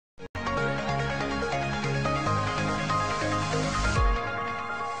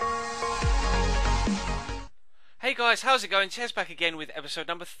Hey guys, how's it going? Ches back again with episode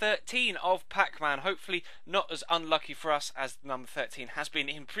number 13 of Pac-Man. Hopefully not as unlucky for us as number 13 has been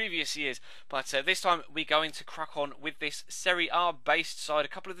in previous years, but this time we're going to crack on with this Serie A based side. A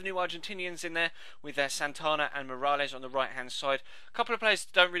couple of the new Argentinians in there with Santana and Morales on the right hand side. A couple of players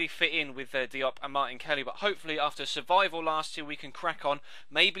don't really fit in with Diop and Martin Kelly, but hopefully after survival last year we can crack on.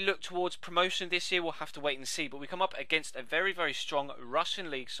 Maybe look towards promotion this year, we'll have to wait and see, but we come up against a very, very strong Russian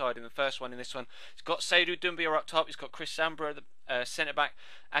league side in the first one. In this one, it's got Seydou Doumbia up top. He's got Chris Sambra, the centre back,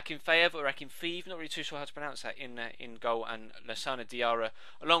 Akinfeev or Akinfeev, not really too sure how to pronounce that, in goal, and Lasana Diarra,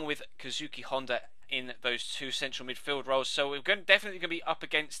 along with Kazuki Honda in those two central midfield roles. So we're definitely going to be up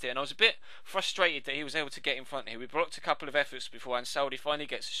against it, and I was a bit frustrated that he was able to get in front here. We blocked a couple of efforts before, and Saudi finally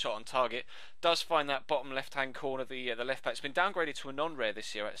gets a shot on target. Does find that bottom left-hand corner, the left back. It's been downgraded to a non-rare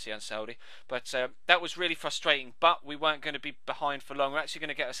this year, actually, and Saudi. But that was really frustrating, but we weren't going to be behind for long. We're actually going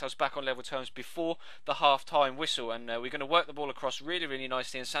to get ourselves back on level terms before the half-time whistle, and we're going to work the ball across really, really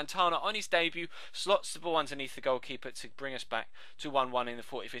nicely. And Santana, on his debut, slots the ball underneath the goalkeeper to bring us back to 1-1 in the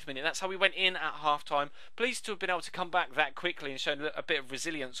 45th minute. That's how we went in at half-time. Pleased to have been able to come back that quickly and shown a bit of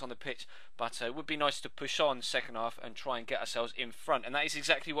resilience on the pitch, but it would be nice to push on second half and try and get ourselves in front, and that is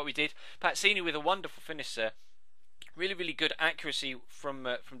exactly what we did. Pazzini with a wonderful finish there. Really, really good accuracy from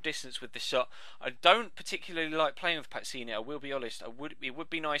distance with the shot. I don't particularly like playing with Pazzini, I will be honest. It would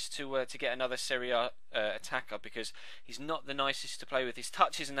be nice to get another Serie A attacker, because he's not the nicest to play with. His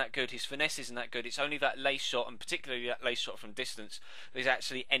touch isn't that good, his finesse isn't that good. It's only that lace shot, and particularly that lace shot from distance, that is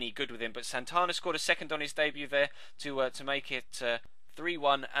actually any good with him. But Santana scored a second on his debut there to make it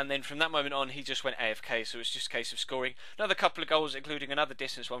 3-1, and then from that moment on he just went AFK, so it's just a case of scoring another couple of goals, including another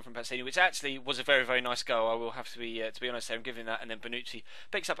distance one from Pazzini, which actually was a very, very nice goal. I will have to be honest there and give him that. And then Bonucci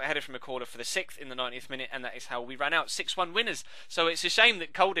picks up a header from a corner for the 6th in the 90th minute, and that is how we ran out 6-1 winners. So it's a shame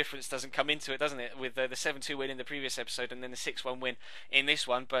that goal difference doesn't come into it, doesn't it, with the 7-2 win in the previous episode and then the 6-1 win in this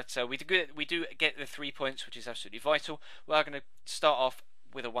one. But we do get the 3 points, which is absolutely vital. We're going to start off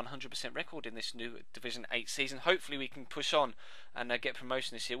with a 100% record in this new Division 8 season. Hopefully we can push on and get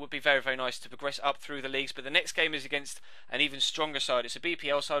promotion this year. It would be very, very nice to progress up through the leagues, but the next game is against an even stronger side. It's a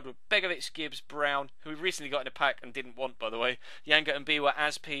BPL side with Begovic, Gibbs, Brown, who we recently got in a pack and didn't want, by the way, Yanga and Biwa.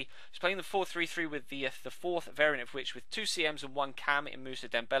 Aspi is playing the 4-3-3 with the fourth variant of which, with 2 CMs and 1 cam in Musa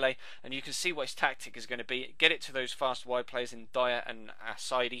Dembele, and you can see what his tactic is going to be. Get it to those fast wide players in Dyer and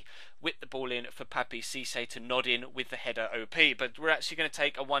Saidi, whip the ball in for Papi Cisse to nod in with the header OP. But we're actually going to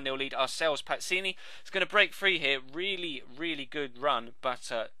take a 1-0 lead ourselves. Pazzini is going to break free here. Really, really good run,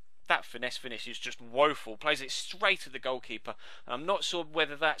 but that finesse finish is just woeful. Plays it straight at the goalkeeper, and I'm not sure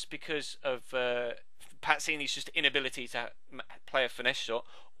whether that's because of Pazzini's just inability to play a finesse shot,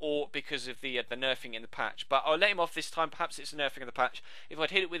 or because of the nerfing in the patch. But I'll let him off this time. Perhaps it's a nerfing in the patch. If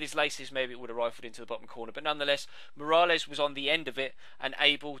I'd hit it with his laces, maybe it would have rifled into the bottom corner. But nonetheless, Morales was on the end of it and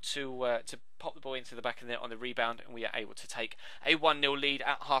able to pop the ball into the back of the net on the rebound, and we are able to take a 1-0 lead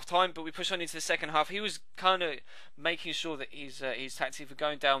at half time. But we push on into the second half. He was kind of making sure that his tactic for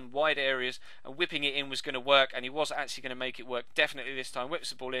going down wide areas and whipping it in was going to work, and he was actually going to make it work definitely this time.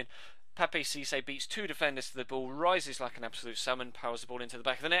 Whips the ball in. Pape Cisse beats 2 defenders to the ball, rises like an absolute salmon, powers the ball into the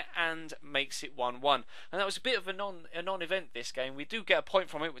back of the net, and makes it 1-1. And that was a bit of a non-event this game. We do get a point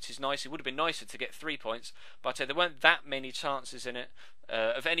from it, which is nice. It would have been nicer to get 3 points, but there weren't that many chances in it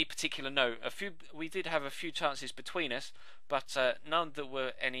of any particular note. We did have a few chances between us, but none that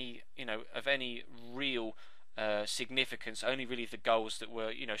were any, of any real significance. Only really the goals that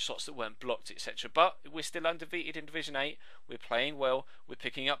were, shots that weren't blocked, etc. But we're still undefeated in Division 8. We're playing well. We're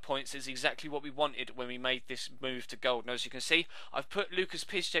picking up points. It's exactly what we wanted when we made this move to gold. And as you can see, I've put Lucas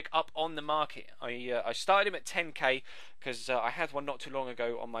Piszczek up on the market. I started him at 10k because I had one not too long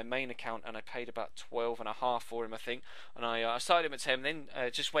ago on my main account, and I paid about 12.5 for him, I think. And I started him at 10, then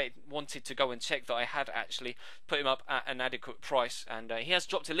just wanted to go and check that I had actually put him up at an adequate price. And he has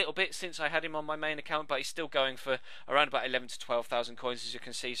dropped a little bit since I had him on my main account, but he's still going for around about 11 to 12,000 coins, as you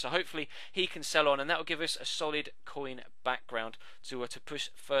can see. So hopefully he can sell on, and that will give us a solid coin background to push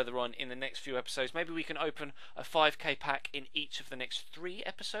further on in the next few episodes. Maybe we can open a 5k pack in each of the next 3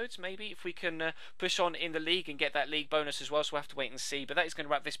 episodes, maybe, if we can push on in the league and get that league bonus as well. So we'll have to wait and see. But that is going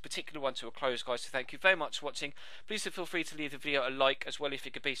to wrap this particular one to a close, guys. So thank you very much for watching. Please do feel free to leave the video a like as well, if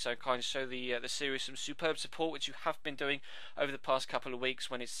you could be so kind. Show the series some superb support, which you have been doing over the past couple of weeks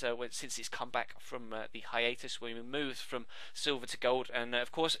since it's come back from the hiatus when we moved from silver to gold. And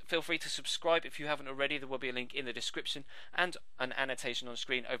of course, feel free to subscribe if you haven't already. There will be a link in the description and an annotation on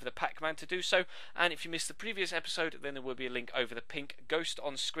screen over the Pac-Man to do so. And if you missed the previous episode, then there will be a link over the pink ghost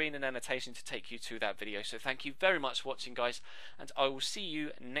on screen and annotation to take you to that video. So thank you very much for watching, guys, and I will see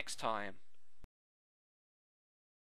you next time.